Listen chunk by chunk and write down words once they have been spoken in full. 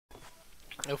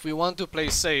If we want to play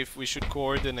safe, we should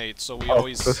coordinate. So we Oh,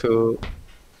 always so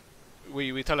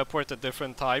we teleport at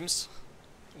different times.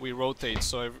 We rotate.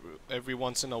 So every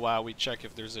once in a while we check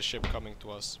if there's a ship coming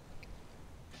to us.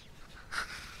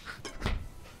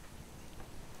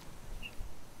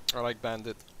 I like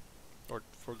Bandit or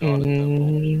Forgotten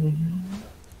Temple.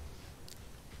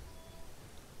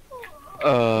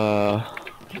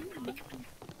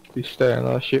 Is there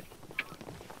another ship?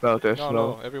 No, there's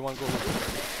No, everyone go.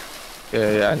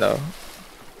 Yeah, I know.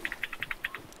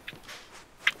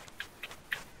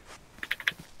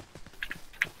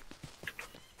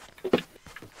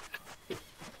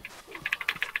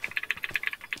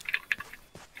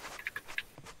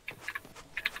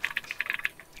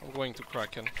 I'm going to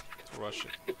Kraken to rush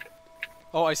it.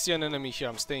 Oh, I see an enemy here.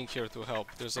 I'm staying here to help.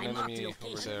 There's an enemy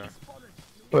over there.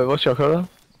 Wait, what's your color?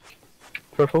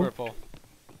 Purple? Purple.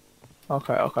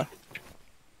 Okay, okay.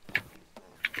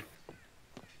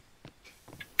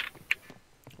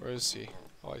 Where is he?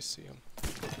 Oh, I see him.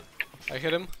 I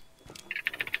hit him.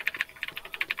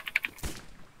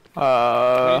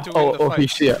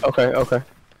 He's here. Okay, okay.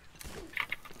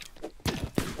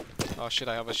 Oh shit,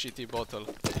 I have a shitty bottle.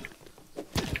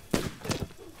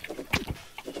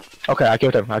 Okay, I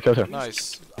killed him.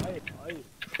 Nice.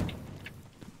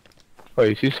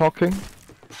 Wait, is he talking?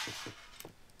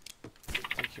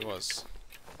 I think he was.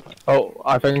 Oh,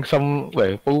 I think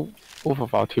both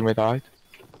of our teammates died.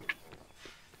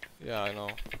 Yeah, I know.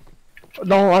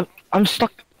 No, I'm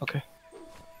stuck. Okay.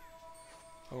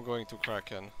 I'm going to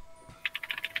Kraken.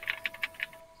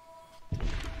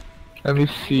 Let me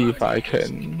see if I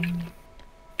can.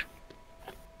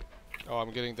 Oh,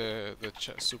 I'm getting the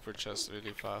super chest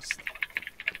really fast.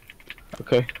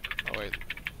 Okay. Oh wait.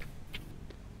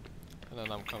 And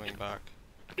then I'm coming back.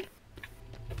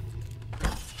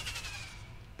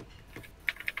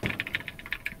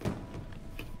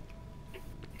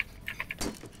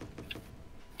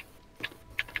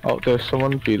 Oh, there's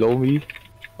someone below me.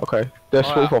 Okay,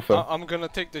 there's both of them. I'm gonna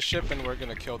take the ship and we're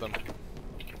gonna kill them.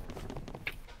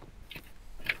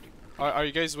 Are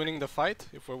you guys winning the fight?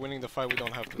 If we're winning the fight, we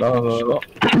don't have to. No.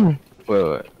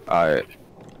 Wait.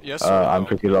 Yes or no? I'm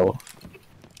pretty low.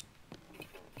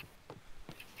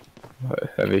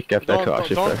 Let me get back to our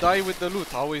ship. Don't die with the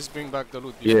loot. Always bring back the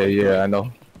loot. Yeah, I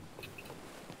know.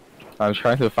 I'm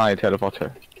trying to find a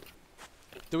teleporter.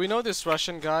 Do we know this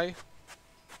Russian guy?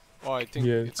 Oh, I think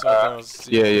Yeah. it's over.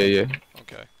 Yeah.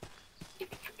 Okay.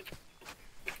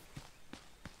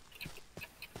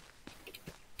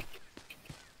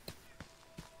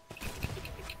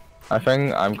 I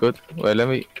think I'm good.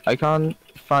 Wait, I can't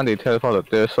find a teleporter.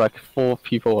 There's like 4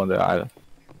 people on the island.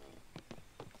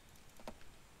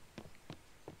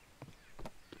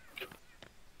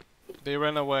 They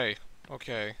ran away.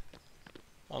 Okay.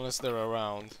 Unless they're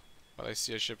around. But I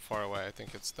see a ship far away. I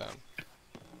think it's them.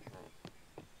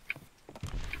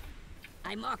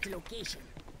 I marked the location.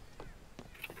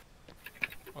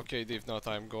 Okay, Div, not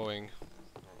I'm going.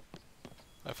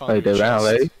 I found Wait, your they ran chest.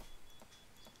 away?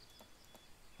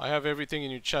 I have everything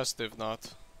in your chest, if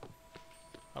not.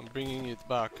 I'm bringing it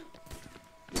back.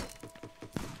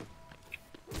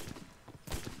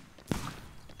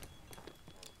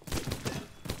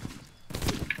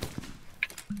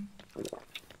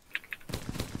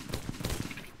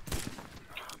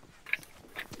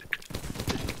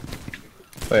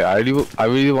 Wait, I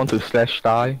really want to slash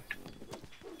die.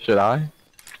 Should I?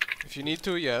 If you need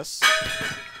to, yes.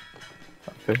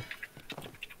 Okay.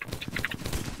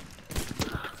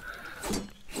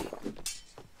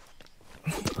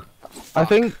 I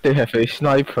think they have a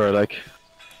sniper, like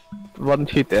 1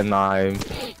 hit and I'm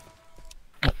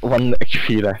 1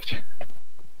 HP left.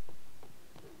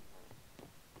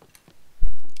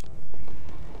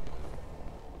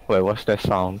 Wait, what's that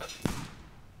sound?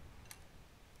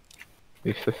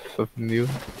 Is this something new?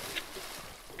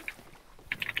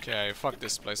 Okay, fuck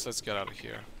this place. Let's get out of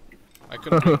here. I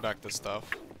couldn't bring back the stuff,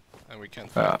 and we can't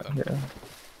find them. Yeah.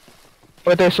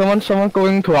 Wait, there's someone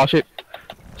going to our ship.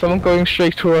 Someone going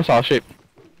straight towards our ship.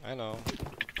 I know.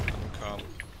 I'm calm.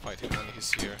 Fight him when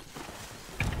he's here.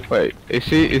 Wait, is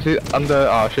he under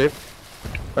our ship?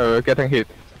 We're getting hit.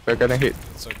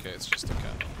 It's okay. It's just a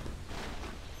cannon.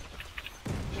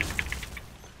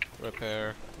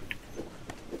 Repair.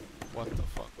 What the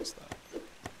fuck was that?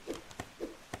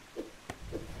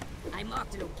 I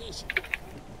marked the location.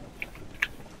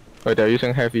 Wait, they're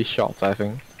using heavy shots, I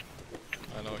think.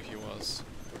 I know he was.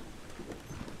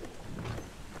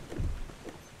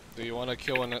 Do you want to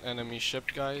kill an enemy ship,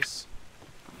 guys?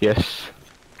 Yes.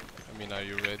 I mean, are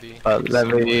you ready?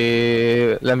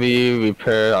 Let me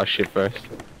repair our ship first.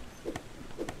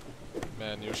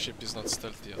 Man, your ship is not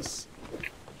stealthy as.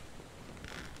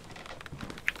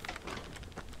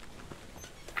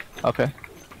 Okay.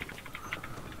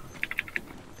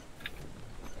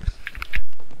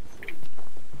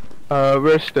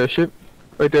 Where's the ship?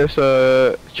 Wait, there's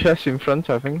a chest in front,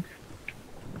 I think.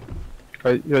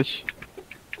 Right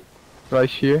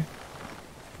here.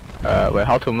 Wait,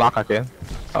 how to mark again?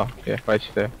 Oh, yeah, right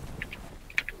there.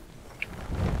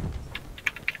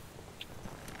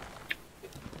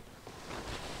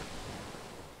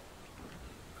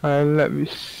 Let me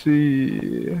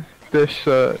see. There's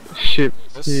a ship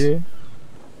Yes. here.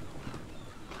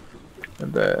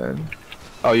 And then...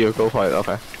 Oh, you go for it,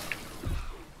 okay.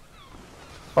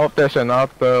 Oh, there's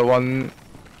another one.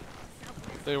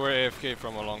 They were AFK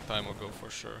from a long time ago for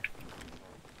sure.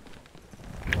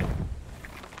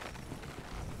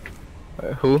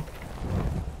 Who?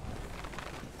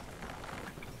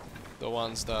 The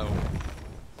ones that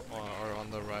are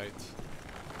on the right.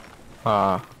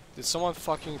 Ah. Did someone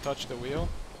fucking touch the wheel?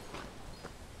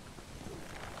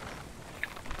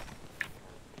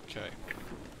 Okay.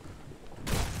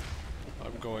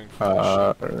 I'm going for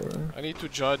the ship. I need to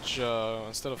judge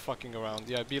instead of fucking around.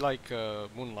 Yeah, be like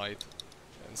Moonlight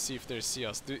and see if they see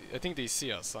us. I think they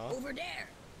see us, huh? Over there.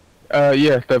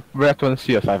 Yeah, the red one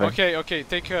see us, I think. Okay, okay.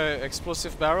 Take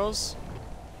explosive barrels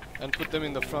and put them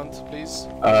in the front, please.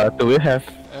 Do we have...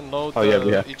 And load Oh, yeah,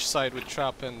 we have. each side with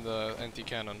trap and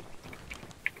anti-cannon.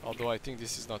 Although I think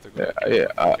this is not a good Yeah, idea.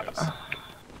 yeah, Who cares?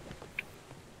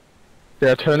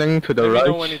 they're turning to the Let right. me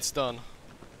know when it's done.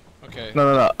 Okay.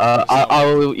 No. I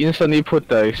will instantly put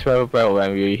the expel barrel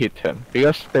when we hit them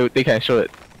because they can show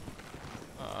it.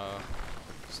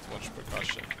 It's too much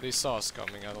precaution. They saw us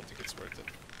coming. I don't think it's worth it.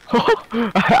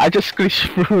 I just glitched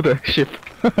through the ship.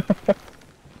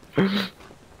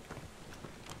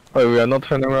 Wait, we are not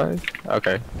turning right?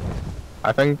 Okay.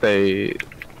 I think they...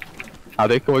 Are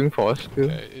they going for us too?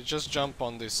 Okay, just jump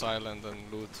on this island and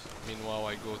loot. Meanwhile,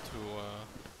 I go to.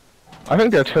 I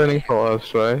think they're turning for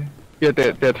us, right? Yeah,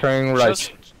 they're turning right.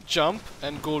 Just jump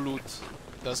and go loot.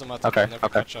 Doesn't matter. Okay, They'll never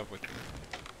okay. catch up with me.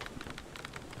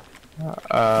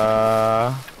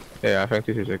 Yeah, I think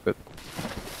this is a good.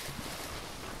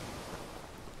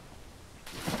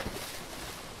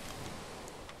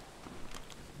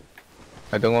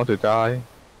 I don't want to die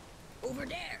Over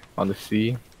there. on the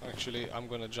sea. Actually, I'm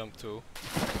gonna jump too.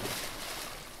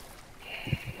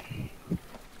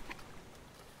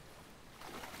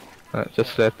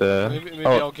 Just let the. Maybe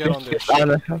I'll get on their this ship.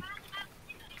 island.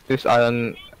 This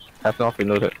island has not been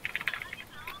looted.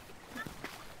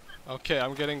 Okay,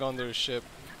 I'm getting on their ship.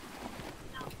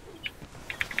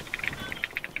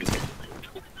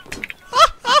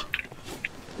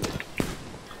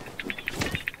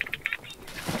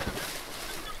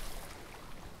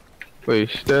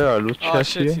 Wait, is there a loot Oh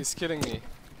chest shit, here? he's killing me.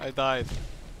 I died.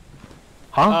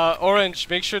 Huh? Orange,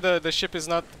 make sure the ship is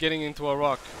not getting into a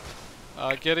rock.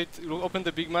 Get it. Open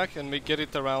the Big Mac and get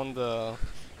it around the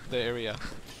area.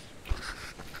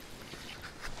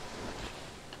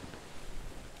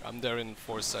 I'm there in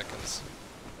 4 seconds.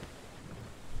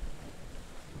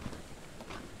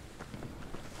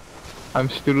 I'm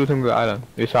still looting the island.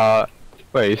 Is our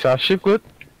ship good?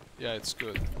 Yeah, it's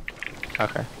good.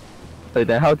 Okay. Wait,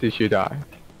 then how did you die?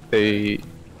 They...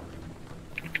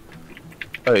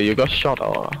 Oh, you got shot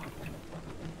or...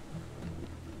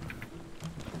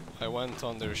 I went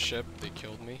on their ship. They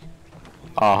killed me.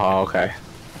 Oh, okay.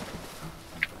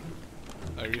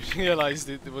 I realized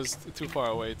it was too far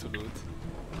away to loot.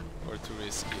 Or too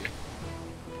risky.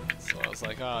 So I was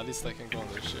like, at least I can go on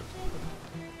their ship.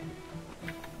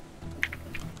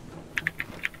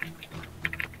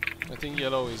 I think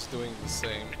Yellow is doing the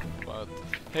same, but...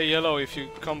 Hey Yellow, if you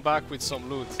come back with some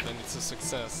loot, then it's a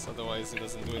success, otherwise it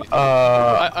doesn't do anything.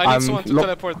 I need someone to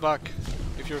teleport back,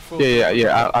 if you're full.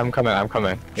 Yeah, I'm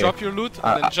coming. Drop your loot,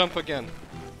 and then jump again.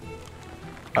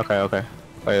 Okay.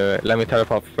 Wait, let me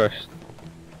teleport first.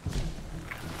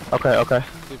 Okay.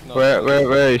 If not,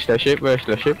 Where is the ship? Where is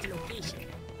the ship? Location.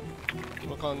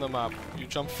 look on the map. You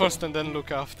jump first and then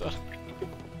look after.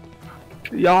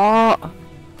 Yeah.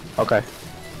 Okay.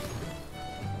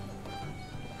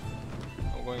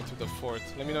 I'm going to the fort.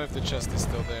 Let me know if the chest is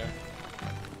still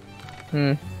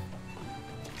there.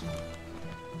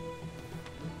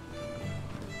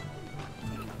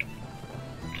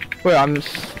 Wait, I'm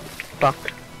stuck.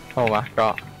 Oh my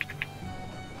god.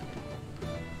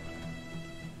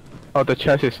 Oh, the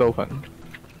chest is open.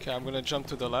 Okay, I'm gonna jump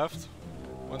to the left.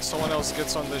 When someone else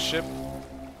gets on the ship,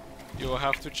 you will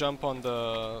have to jump on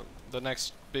the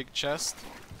next big chest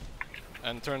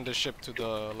and turn the ship to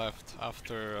the left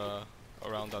after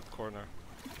around that corner.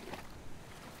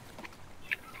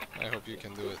 I hope you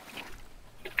can do it.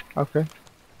 Okay.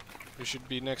 You should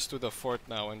be next to the fort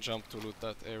now and jump to loot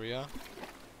that area.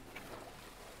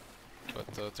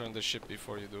 But turn the ship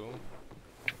before you do.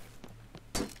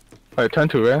 Wait, turn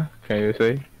to where? Can you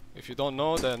say? If you don't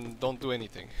know, then don't do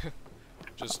anything.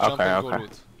 Just jump and go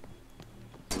loot.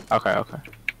 Okay, okay.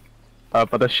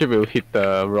 But the ship will hit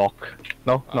the rock.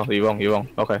 No, no, you won't, you won't.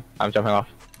 Okay, I'm jumping off.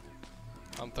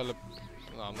 No,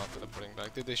 I'm not teleporting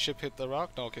back. Did the ship hit the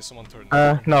rock? No, okay, someone turned.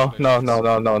 No,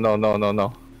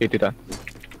 it didn't.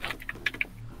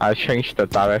 I changed the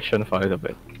direction for a little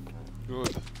bit.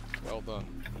 Good. Well done.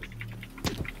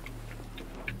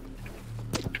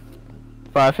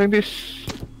 But I think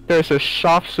there's a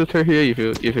sharpshooter here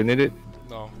if you need it.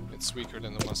 No, it's weaker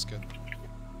than the musket.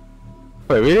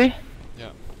 Wait, really? Yeah.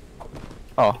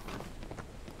 Oh.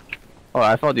 Oh,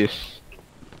 I thought this.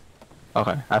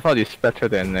 Okay, I thought it's better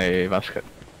than a musket.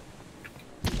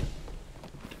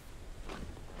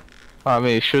 I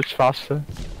mean, it shoots faster.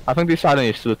 I think this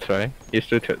island is looted, right?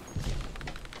 It's looted.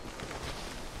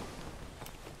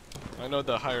 I know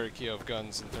the hierarchy of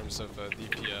guns in terms of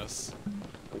DPS.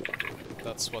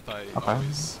 That's what I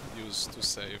always use to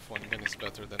say if one gun is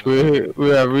better than another.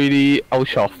 We are really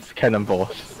out of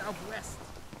cannonballs. Southwest.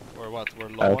 Or what? We're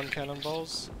low on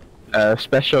cannonballs?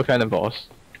 Special cannonballs.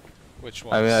 Which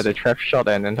ones? I mean, the trap shot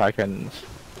and anti-cannons.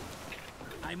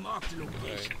 I marked the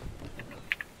location.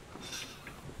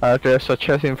 There's a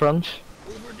chest in front.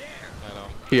 Over there. I know.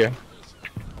 Here.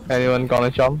 Anyone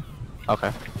gonna jump?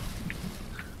 Okay.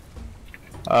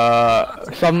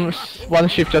 One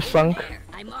ship just sunk.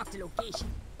 I marked the location.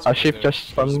 A ship There-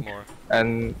 just there's sunk, more.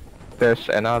 and there's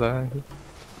another.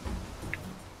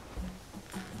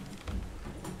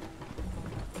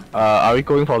 Are we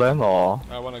going for them or?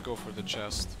 I wanna go for the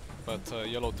chest, but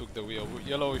yellow took the wheel.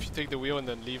 Yellow, if you take the wheel and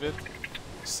then leave it,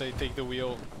 say take the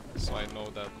wheel, so I know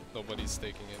that nobody's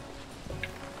taking it.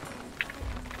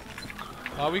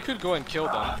 We could go and kill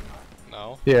them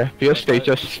now. Yeah, because they But-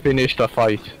 just finished the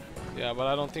fight. Yeah, but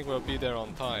I don't think we'll be there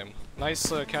on time.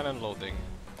 Nice cannon loading.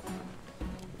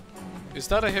 Is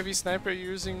that a heavy sniper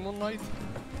you're using, Moonlight?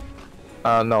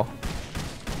 No.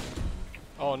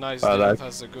 Oh, nice. Like- Divnot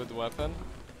has a good weapon.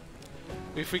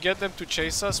 If we get them to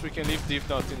chase us, we can leave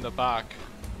Divnot in the back.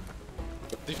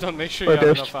 Divnot, make sure you But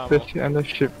have enough ammo. there's another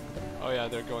ship. Oh yeah,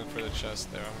 they're going for the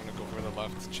chest there. I'm gonna go for the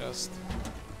left chest.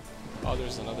 Oh,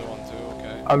 there's another one too,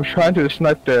 okay. I'm trying to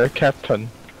snipe the captain.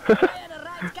 Fire the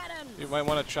right cannon. You might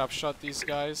want to trap shot these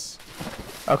guys.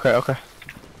 Okay, okay.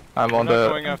 I'm We're on not the.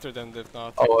 going after them,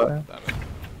 Divnot. Oh, Damn it.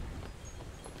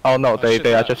 Oh no, they shit,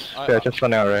 are yeah. just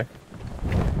running away.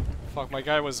 Fuck, my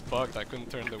guy was bugged. I couldn't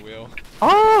turn the wheel.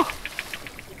 Oh!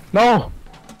 No!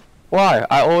 Why?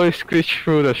 I always glitch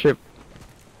through the ship.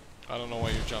 I don't know why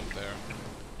you jumped there.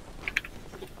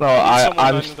 No, Someone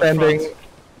I'm in the standing. front.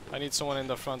 I need someone in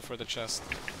the front for the chest.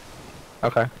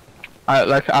 Okay.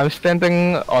 I'm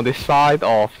standing on the side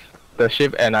of the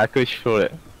ship and I glitch through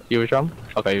it. You jump?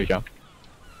 Okay, you jump.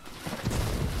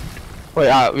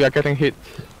 Wait, we are getting hit.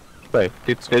 Wait,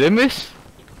 did it miss?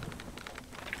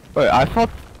 Wait, I thought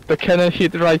the cannon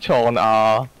hit right on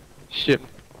our ship.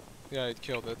 Yeah, it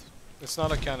killed it. It's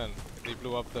not a cannon. They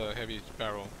blew up the heavy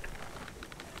barrel.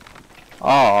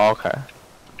 Oh, okay.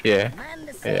 Yeah, Man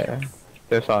the yeah. sails.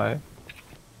 That's alright.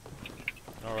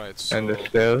 Alright, so And the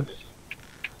stairs.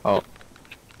 Oh,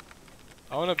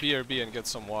 I want to BRB and get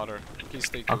some water. Please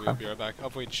take the wheel, Okay. be right back.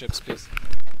 Avoid ships, please.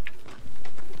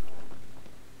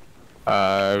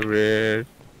 we're...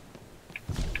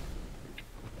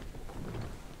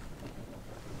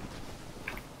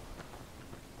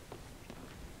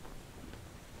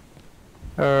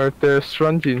 There's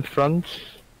one in front.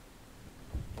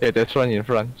 Yeah, there's one in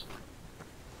front.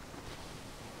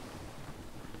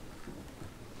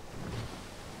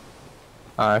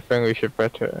 I think we should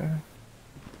better.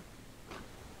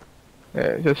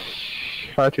 Yeah, just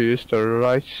try to use the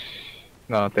right.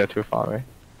 No, they're too far away.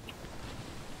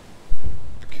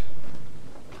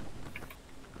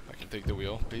 I can take the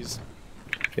wheel, please.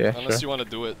 Yeah, Unless sure. you want to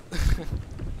do it.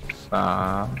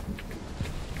 Nah. Alright,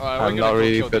 we're I'm gonna not go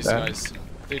really kill good these at- guys.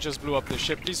 They just blew up the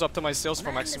ship. Please optimize sails for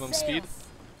Man the maximum speed.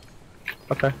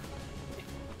 sails. Okay.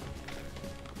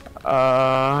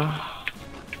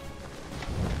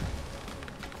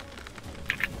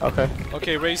 Okay.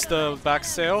 Okay, raise the back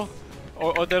sail.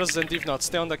 Or there's and Divnot.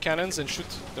 Stay on the cannons and shoot.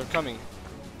 They're coming.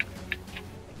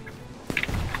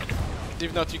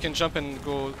 Divnot, you can jump and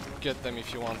go get them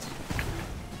if you want.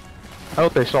 Oh,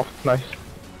 they saw. Nice.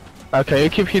 Can you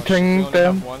keep We hitting only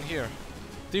them? have one here.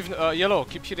 Yellow,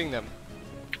 keep hitting them.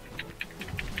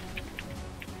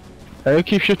 Can you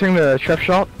keep shooting the trap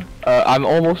shot? I'm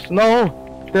almost.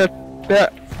 No! They're.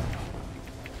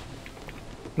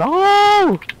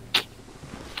 No!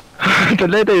 The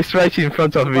lady is right in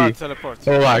front of me. Teleport.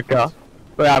 Oh my god.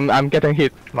 Wait, I'm getting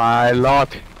hit. My lord.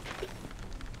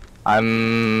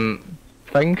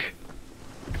 Think.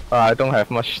 I don't have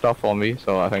much stuff on me,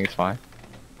 so I think it's fine.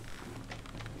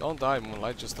 Don't die,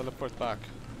 Moonlight. Just teleport back.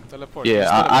 Teleport. Yeah,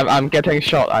 Just teleport. I'm getting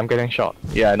shot. I'm getting shot.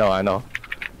 Yeah, I know.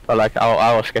 But like,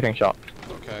 I was getting shot.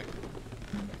 Okay.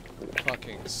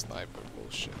 Fucking sniper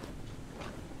bullshit.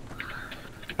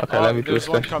 Okay, let me do there's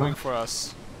one this. coming for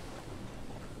us.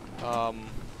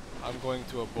 I'm going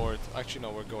to abort. Actually,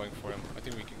 no, we're going for him. I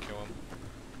think we can kill him.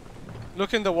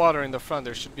 Look in the water in the front.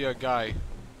 There should be a guy.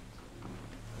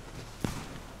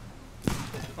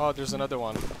 Oh, there's another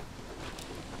one.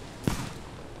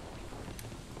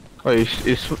 Wait,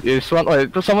 is one?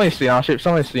 Wait, someone is in our ship.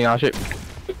 Someone is in our ship.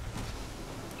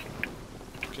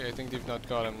 Okay, I think they've not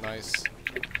got him. Nice.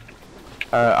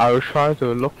 I will try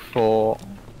to look for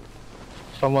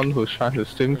someone who's trying to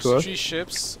swim to There's us. 3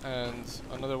 ships and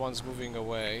another one's moving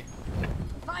away.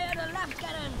 Fire the left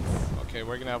cannons! Okay,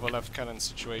 we're gonna have a left cannon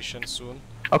situation soon.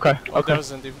 Okay, Oh, okay.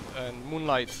 there's and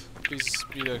Moonlight, please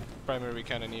be the primary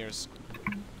cannoneers.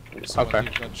 So Okay. when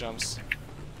Deepnut jumps.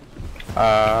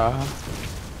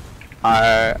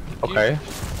 Okay.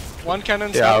 One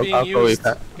cannon's Yeah, not I'll being go with used.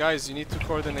 that. Guys, you need to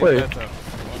coordinate Wait. better.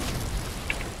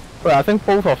 Wait, I think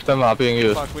both of them are being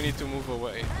used. Fuck, we need to move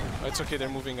away. Oh, it's okay, they're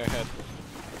moving ahead.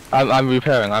 I'm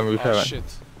repairing. Oh shit.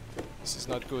 This is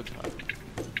not good.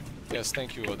 Yes,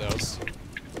 thank you, Odels.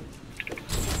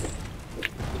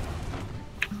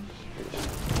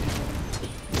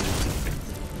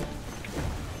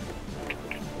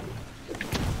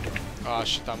 Ah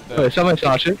shit, I'm dead. Wait, someone's in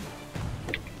our ship.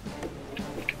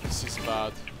 This is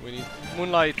bad. We need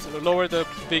Moonlight, lower the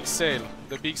big sail.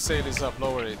 The big sail is up,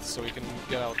 lower it so we can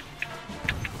get out.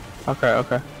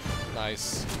 Okay.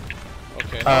 Nice.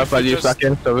 Okay. Now, if But we you just, stuck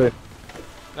into it.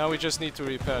 now we just need to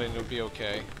repair and it'll be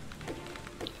okay.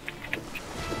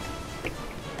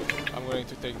 I'm going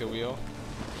to take the wheel.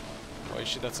 Oh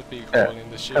shit, that's a big hole in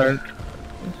the ship. Turn.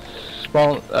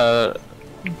 Spawn.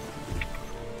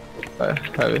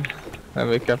 Let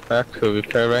me get back to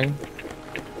repairing.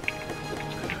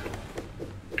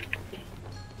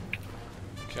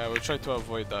 Okay, I will try to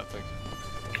avoid that like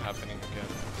happening again.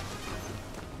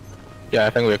 Yeah, I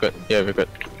think we're good. Yeah, we're good.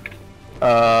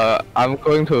 I'm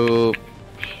going to.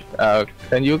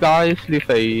 Can you guys leave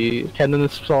a cannon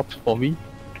slot for me?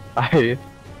 I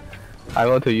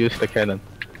want to use the cannon.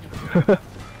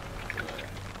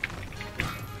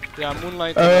 Yeah,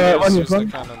 Moonlight, one use the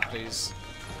one. cannon, please.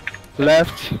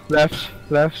 Left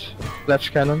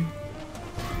cannon.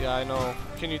 Yeah, I know.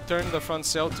 Can you turn the front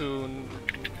sail to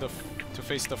to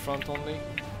face the front only?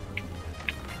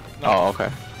 No. Oh,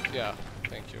 okay. Yeah,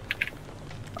 thank you.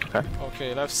 Okay.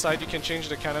 Okay, left side you can change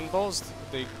the cannonballs.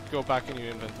 They go back in your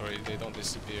inventory. They don't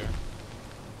disappear.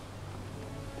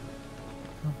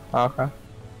 Okay.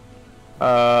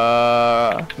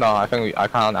 No, I think I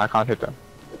can't hit them.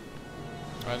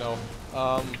 I know.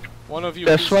 One of you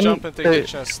There's please one- jump and take the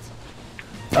chest.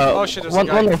 Oh shit, there's a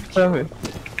guy. One of them.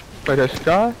 Wait, there's a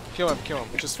guy? Kill him, kill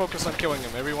him. Just focus on killing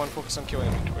him. Everyone focus on killing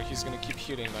him, or he's gonna keep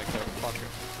healing like a fucker.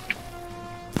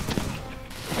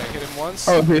 Okay, hit him once.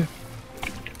 Oh,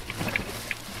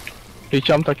 he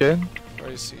jumped again. Where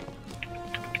is he?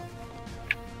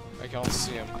 I can't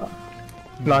see him.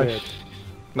 Nice.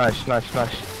 Nice.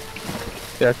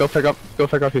 Yeah, go pick up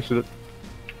his loot.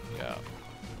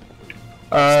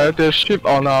 Yeah. There's ship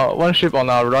on one ship on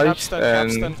our right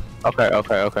Capstan.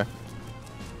 Okay.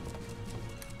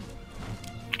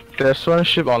 There's one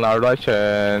ship on our right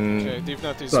and Okay,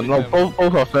 Deepnut is no, with them.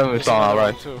 both of them There's is on our another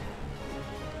one right. too.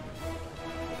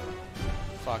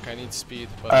 Fuck, I need speed.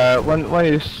 But One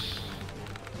is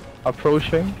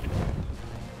approaching.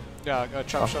 yeah,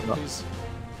 trap shot, no. please.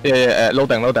 Yeah,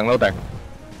 loading.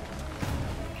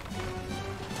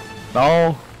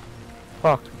 No.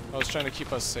 Fuck. I was trying to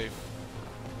keep us safe.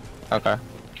 Okay.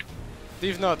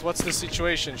 Deepnut, what's the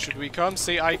situation? Should we come?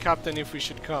 Say I, Captain, if we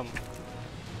should come.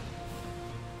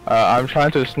 I'm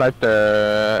trying to snipe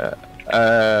the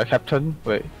captain.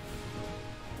 Wait.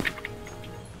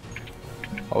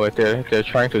 Oh wait, they're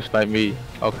trying to snipe me.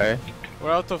 Okay.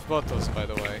 We're out of bottles, by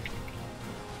the way.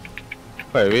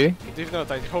 Wait, really? Deepnut,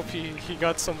 I hope he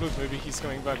got some loot. Maybe he's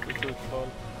coming back with loot. Lol.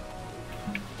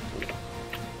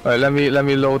 Wait, let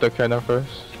me load the cannon first.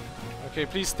 Okay,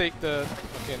 please take the.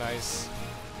 Okay, nice.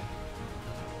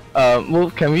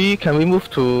 Move. Can we move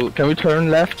to? Can we turn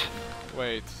left?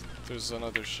 Wait, there's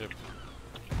another ship.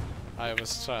 I have a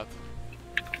strat.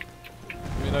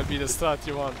 May not be the strat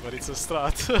you want, but it's a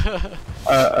strat.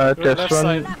 There's left one.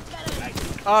 side. Left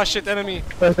cannon! Ah shit, enemy!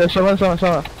 There's someone.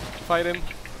 Fight him.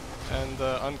 And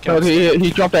No, uncapstan. he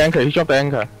dropped the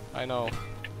anchor. I know.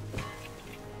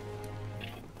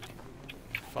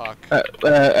 Fuck.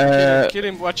 Uh, Kill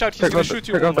him. Watch out, he's pick gonna up the- shoot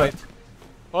you, pick All up the- Might.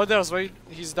 Oh, there's wait.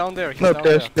 He's down there. He's No, down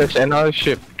there. there's another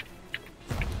ship.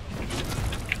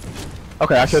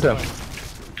 Okay, I killed him.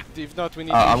 If not, we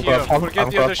need I'm you gonna here. pump, Forget I'm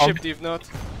the gonna other pump. ship, if not.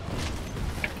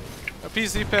 A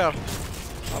peace repair.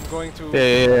 I'm going to.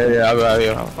 Yeah, I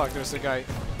will. Fuck, there's a guy.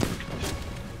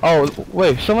 Oh,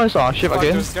 wait, someone's on ship Fuck,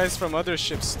 again? there's guys from other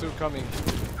ships too coming.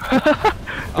 We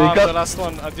The got... last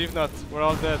one, a Divnot. We're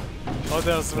all dead. Oh,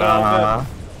 we're all Nah, dead.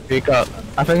 we got...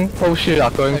 I think both ships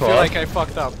are going I for feel us. like I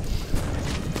fucked up.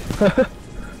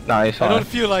 Nah, it's I fine. don't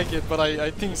feel like it, but I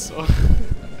think so.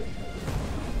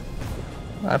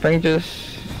 I think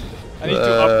just... I need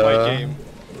to up my game.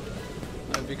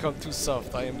 I've become too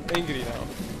soft. I am angry now.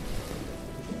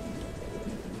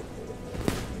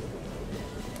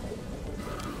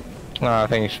 Nah, I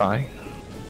think it's fine.